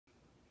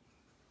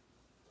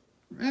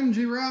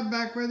MG Rob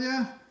back with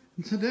you.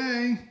 And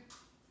today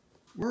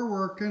we're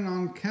working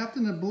on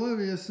Captain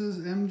Oblivious's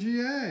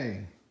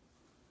MGA.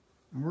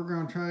 And we're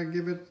going to try to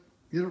get it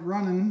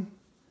running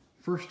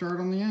first start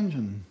on the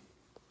engine.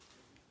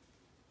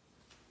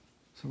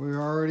 So we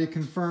already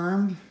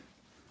confirmed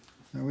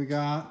that we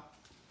got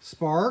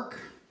spark.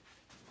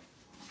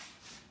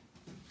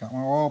 Got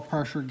my oil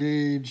pressure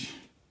gauge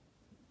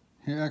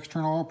here,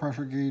 external oil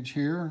pressure gauge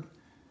here.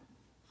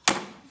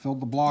 Filled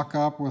the block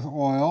up with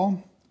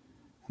oil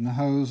and the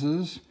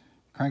hoses.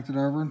 Cranked it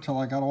over until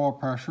I got oil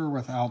pressure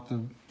without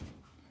the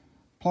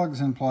plugs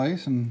in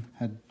place, and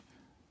had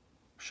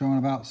shown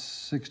about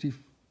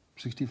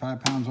 65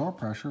 pounds oil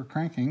pressure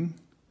cranking.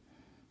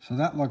 So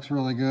that looks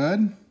really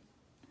good.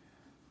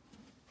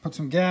 Put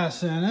some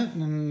gas in it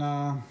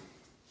and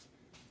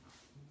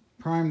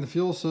primed the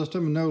fuel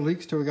system, and no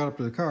leaks till we got up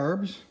to the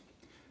carbs.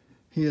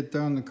 He had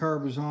thrown the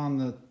carbs on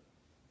that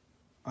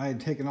I had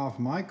taken off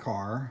my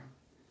car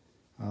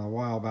a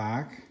while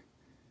back,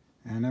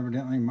 and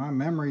evidently my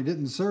memory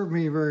didn't serve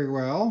me very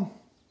well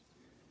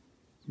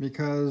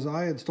because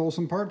I had stole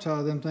some parts out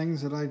of them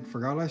things that I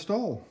forgot I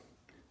stole.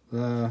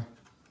 The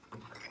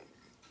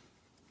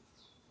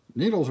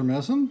needles are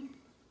missing,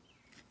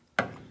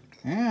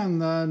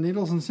 and the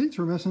needles and seats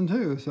were missing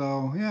too.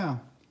 So yeah,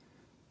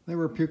 they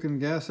were puking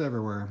gas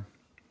everywhere.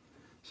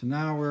 So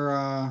now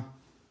we're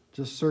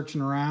just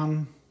searching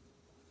around,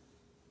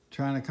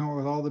 trying to come up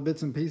with all the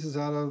bits and pieces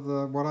out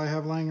of what I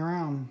have laying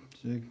around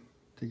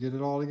to get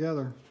it all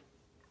together.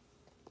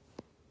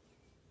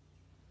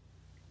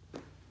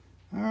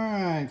 All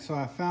right, so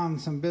I found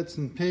some bits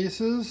and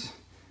pieces,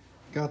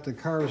 got the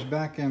carbs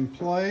back in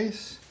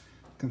place,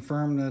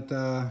 confirmed that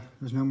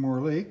there's no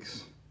more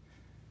leaks.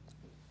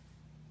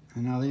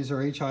 And now these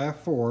are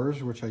HIF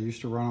 4s, which I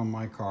used to run on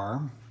my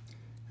car.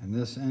 And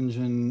this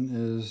engine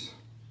is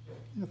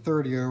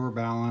 30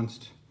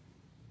 overbalanced.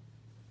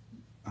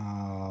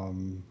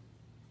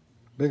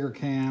 Bigger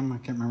cam, I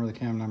can't remember the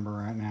cam number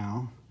right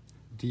now.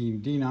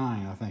 D9,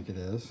 I think it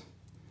is.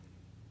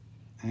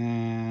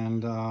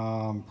 And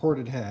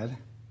ported head.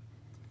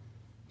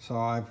 So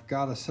I've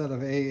got a set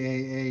of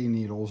AAA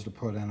needles to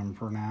put in them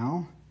for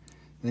now.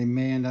 They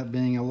may end up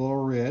being a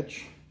little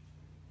rich,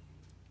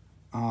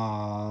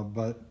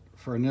 but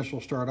for initial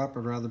startup,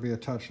 I'd rather be a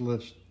touch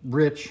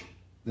rich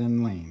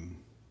than lean.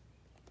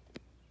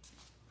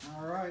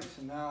 All right,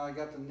 so now I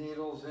got the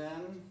needles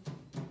in.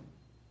 I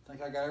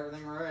think I got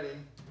everything ready.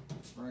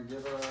 We're gonna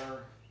give it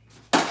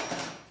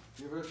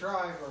a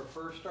try for our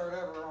first start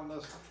ever on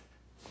this.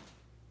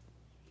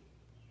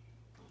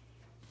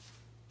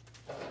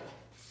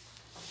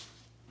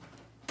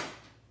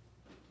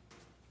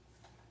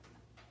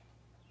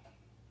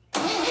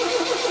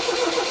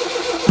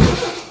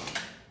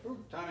 Ooh,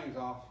 timing's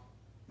off.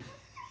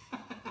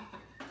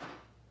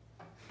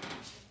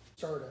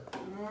 Start it.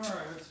 All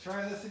right, let's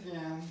try this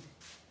again.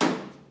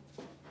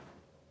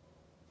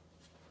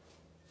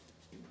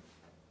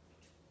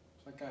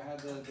 Like I had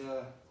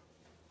the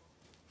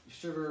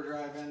distributor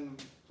drive in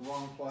the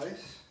wrong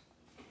place.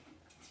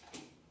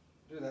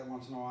 Do that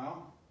once in a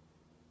while.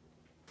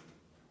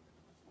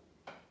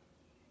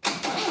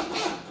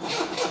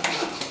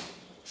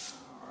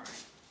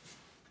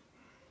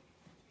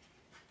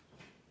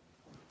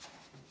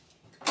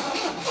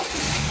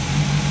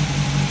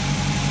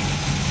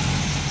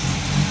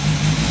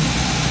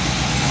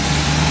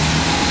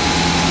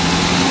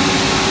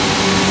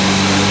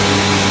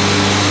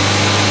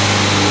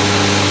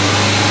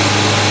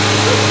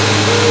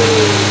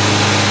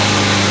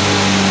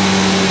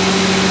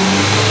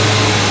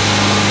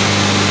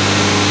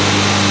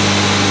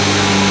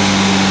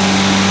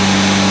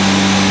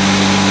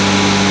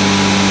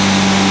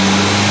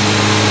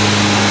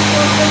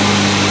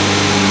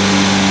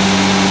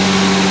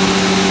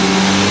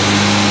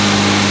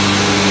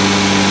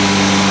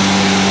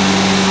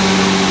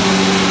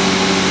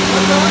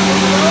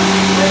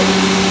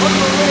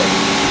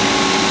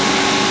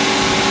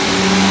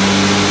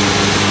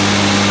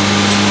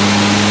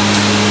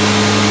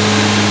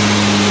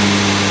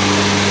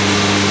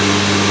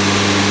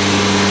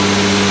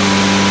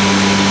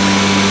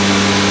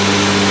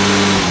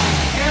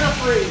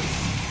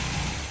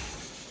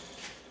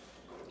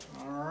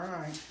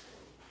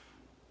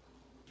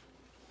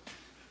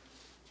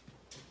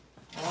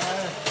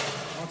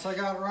 Once I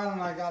got it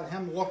running, I got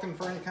him looking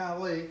for any kind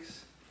of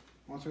leaks.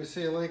 Once we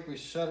see a leak, we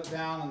shut it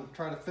down and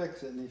try to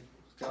fix it, and he's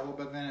got a little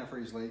bit of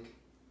antifreeze leak.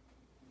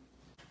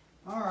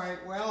 All right,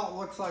 well, it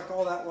looks like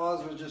all that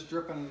was just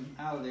dripping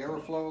out of the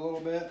overflow a little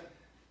bit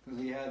because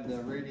he had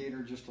the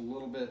radiator just a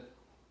little bit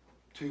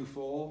too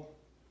full.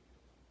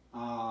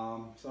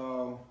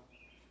 So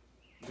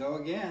go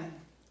again.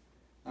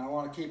 I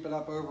want to keep it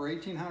up over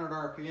 1800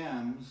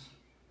 RPMs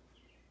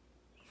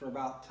for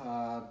about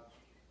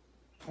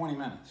 20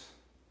 minutes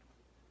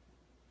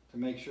to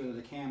make sure that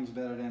the cam's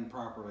bedded in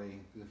properly.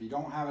 Because if you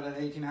don't have it at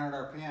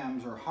 1800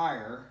 RPMs or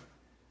higher,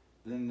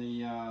 then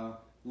the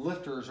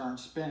lifters aren't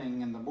spinning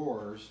in the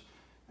bores,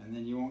 and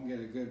then you won't get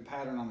a good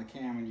pattern on the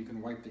cam, and you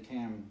can wipe the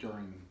cam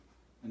during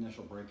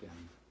initial break-in.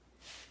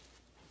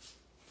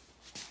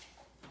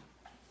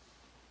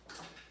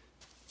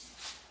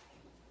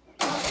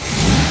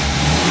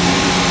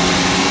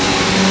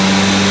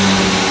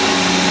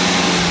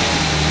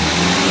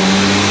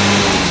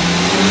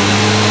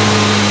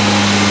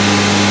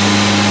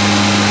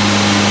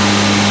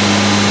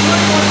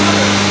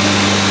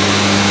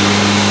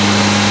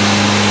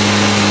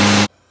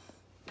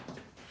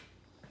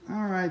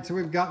 right, so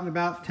we've gotten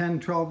about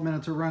 10-12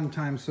 minutes of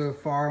runtime so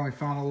far, and we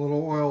found a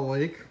little oil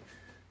leak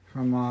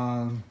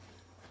from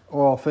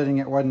oil fitting.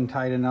 It wasn't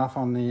tight enough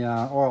on the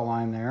oil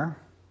line there.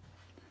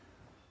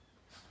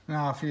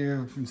 Now, if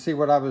you can see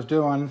what I was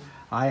doing,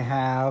 I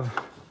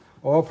have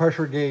oil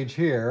pressure gauge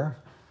here,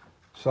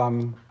 so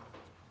I'm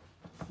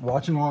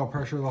watching oil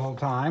pressure the whole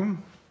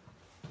time.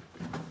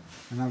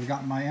 And I've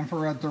got my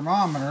infrared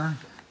thermometer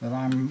that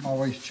I'm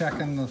always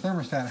checking the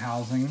thermostat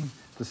housing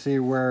to see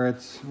where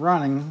it's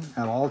running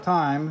at all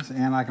times.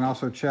 And I can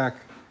also check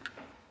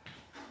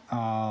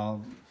the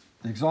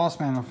exhaust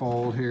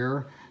manifold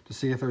here to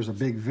see if there's a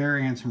big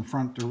variance from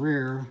front to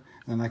rear.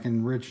 Then I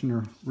can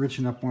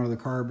richen up one of the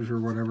carbs or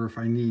whatever if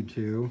I need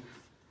to.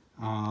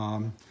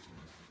 And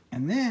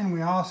then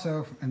we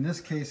also, in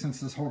this case,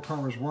 since this whole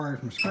car was wired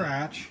from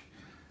scratch,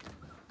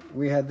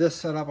 we had this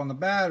set up on the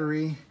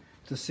battery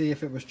to see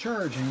if it was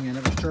charging, and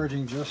it was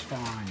charging just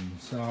fine.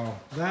 So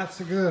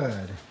that's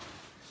good.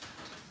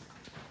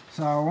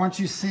 So once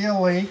you see a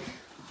leak,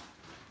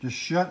 just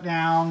shut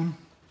down,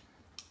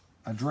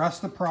 address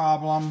the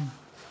problem,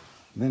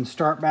 then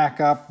start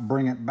back up,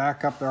 bring it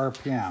back up to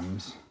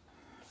RPMs.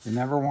 You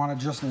never want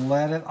to just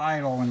let it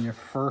idle when you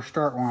first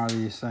start one of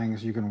these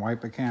things. You can wipe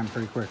the cam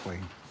pretty quickly.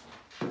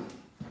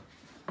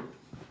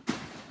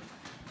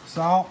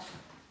 So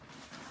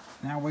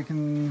now we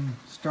can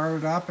start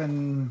it up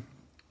and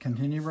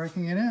continue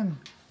breaking it in.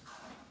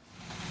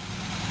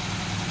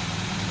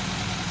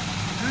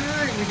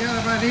 Alright, we got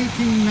about 18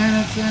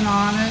 minutes in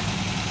on it.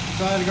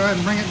 Decided to go ahead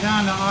and bring it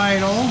down to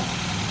idle.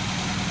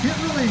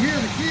 Can't really hear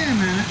the cam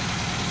in it.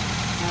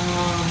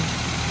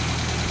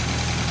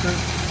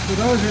 For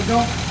those that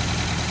don't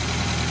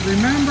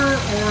remember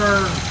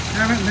or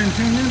haven't been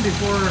tuned in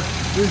before,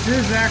 this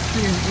is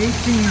actually an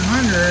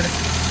 1800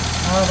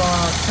 of a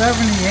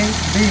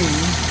 78B.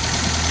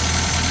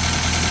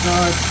 So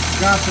it's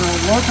got the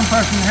low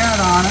compression head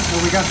on it,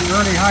 but we got the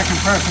early high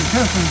compression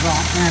pistons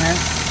in it.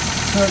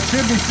 So it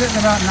should be sitting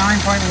about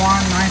 9.1, 9.2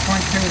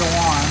 to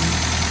 1.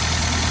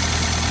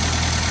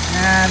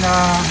 And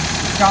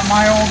it's got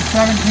my old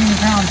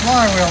 17-pound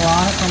flywheel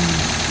on it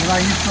that I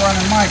used to run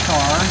in my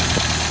car.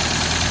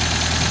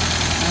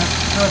 And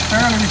so it's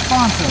fairly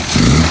responsive.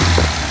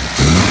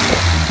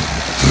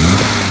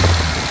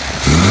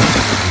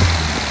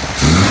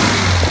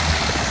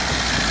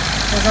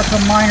 Still got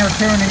some minor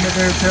tuning to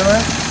do to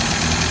it,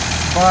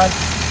 but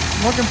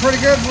looking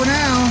pretty good for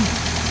now.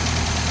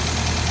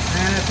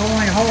 And it's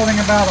only holding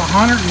about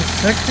 160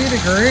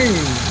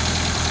 degrees,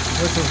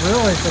 which is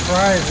really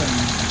surprising.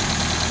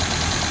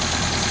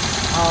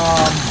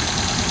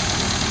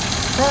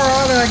 Car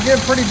ought to give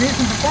pretty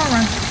decent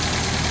performance,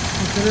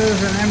 since it is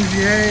an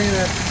MGA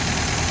that's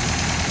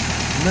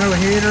no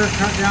heater,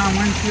 cut down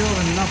windshield,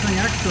 and nothing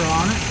extra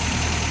on it.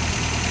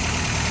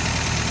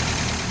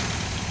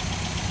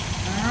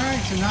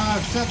 Alright, so now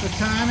I've set the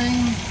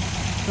timing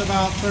to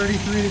about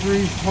 33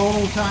 degrees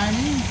total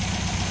timing.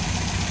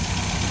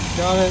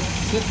 Got it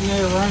sitting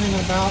there running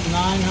about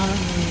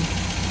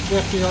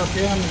 950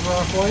 RPMs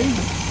roughly.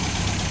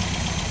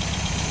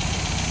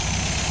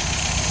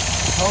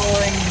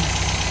 Holding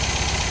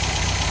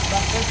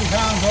about 50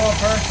 pounds oil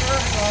pressure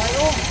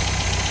idle.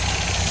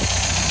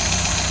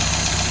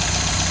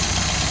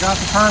 Got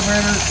the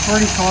carburetors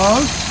pretty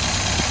close.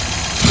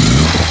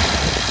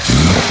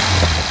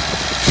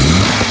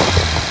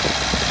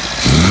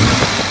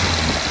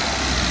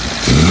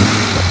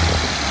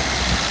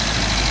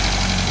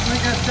 I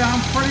think that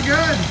sounds pretty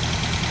good.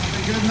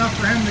 Pretty good enough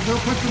for him to go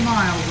put some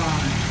miles on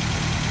it.